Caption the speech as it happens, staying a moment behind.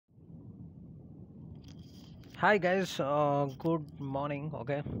Hi guys, good morning.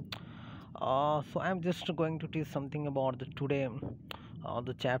 Okay, so I'm just going to teach something about the today,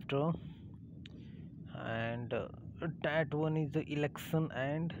 the chapter, and that one is the election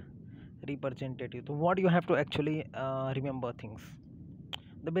and representative. So what you have to actually remember things,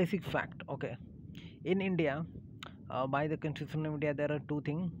 the basic fact. Okay, in India, by the Constitution of India, there are two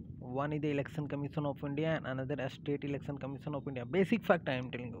things. One is the Election Commission of India, and another a State Election Commission of India. Basic fact I am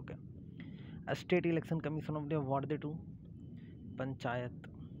telling. Okay, a State Election Commission of India, what they do? Panchayat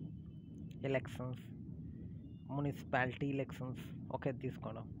elections, municipality elections. Okay, this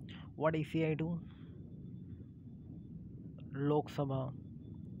kind of what ECI do? Lok Sabha.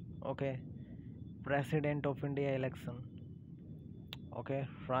 Okay, President of India election. Okay,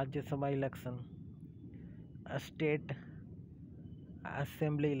 Rajya Sabha election, a state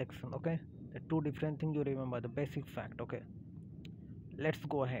assembly election. Okay, the two different things you remember, the basic fact. Okay, let's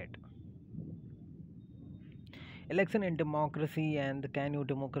go ahead. Election in democracy, and can you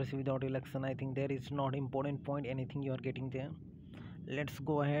democracy without election? I think there is not important point anything you are getting there. Let's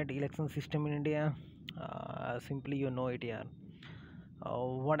go ahead. Election system in India, simply you know it here.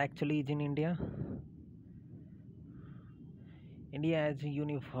 What actually is in India? India has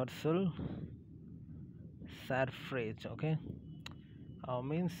universal suffrage. Okay,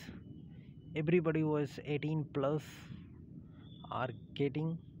 means everybody who is 18 plus are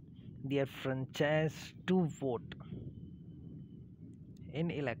getting their franchise to vote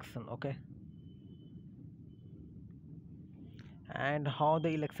in election. Okay, and how the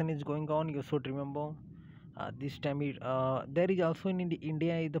election is going on, you should remember. This time there is also in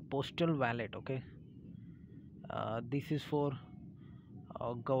India is the postal ballot. Okay, this is for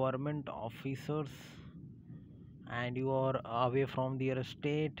government officers, and you are away from their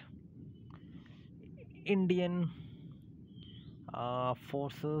state. Indian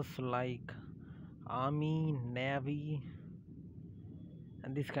forces like army, navy,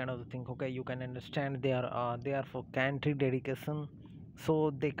 and this kind of thing. Okay, you can understand they are for country dedication,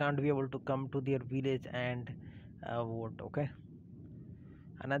 so they can't be able to come to their village and vote. Okay,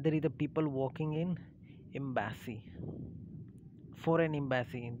 another is the people working in embassy, foreign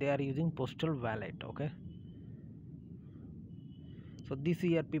embassy, they are using postal ballot. Okay, so this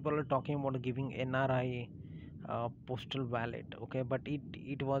year people are talking about giving NRI postal ballot. Okay, but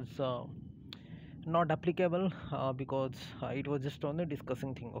it was not applicable because it was just on the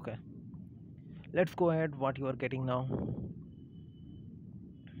discussing thing. Okay, let's go ahead what you are getting now.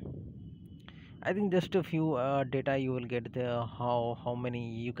 I think just a few data you will get there, how many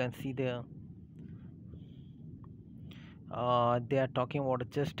you can see there. They are talking about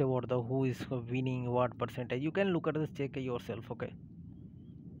just about the who is winning what percentage. You can look at this, check yourself. Okay,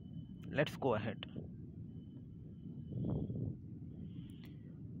 let's go ahead.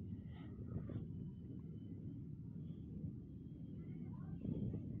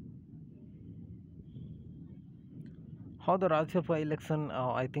 How the Rajya Sabha election,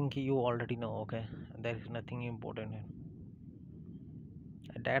 I think you already know. Okay, there is nothing important here.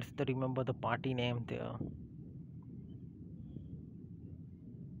 That's the remember the party name there.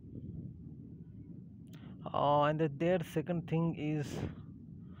 And their second thing is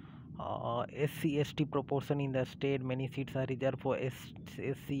SC/ST proportion in the state. Many seats are reserved for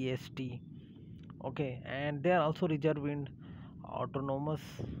SC/ST. Okay, and they are also reserved in autonomous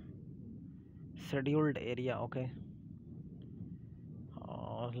scheduled area. Okay,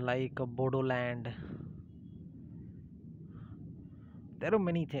 like Bodoland. There are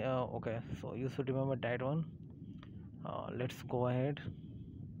many. Okay, so you should remember that one. Let's go ahead.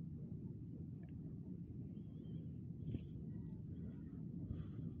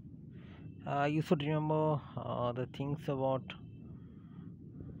 You should remember the things about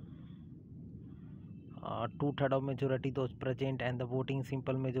two-third of majority those present and the voting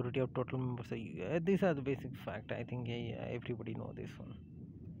simple majority of total members. So, these are the basic fact. I think everybody know this one.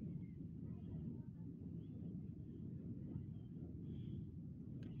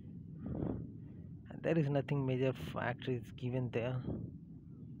 And there is nothing major fact is given there.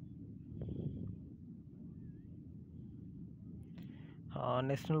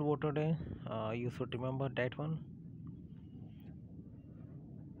 National Voter Day. You should remember that one.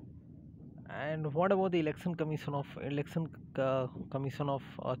 And what about the election commission of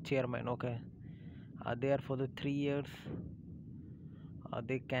chairman? Okay, they are for the 3 years.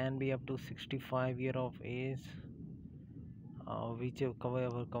 They can be up to 65 year of age.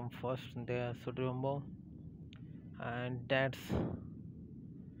 Whichever come first, they should remember. And that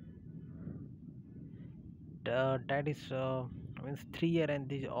is means 3 year, and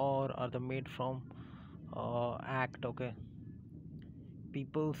these all are the made from act. Okay,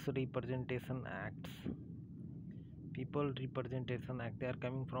 People's Representation Acts. People Representation Act. They are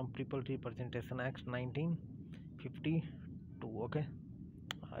coming from People Representation Act 1952. Okay,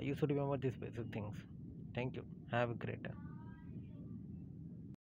 you should remember these basic things. Thank you. Have a great day.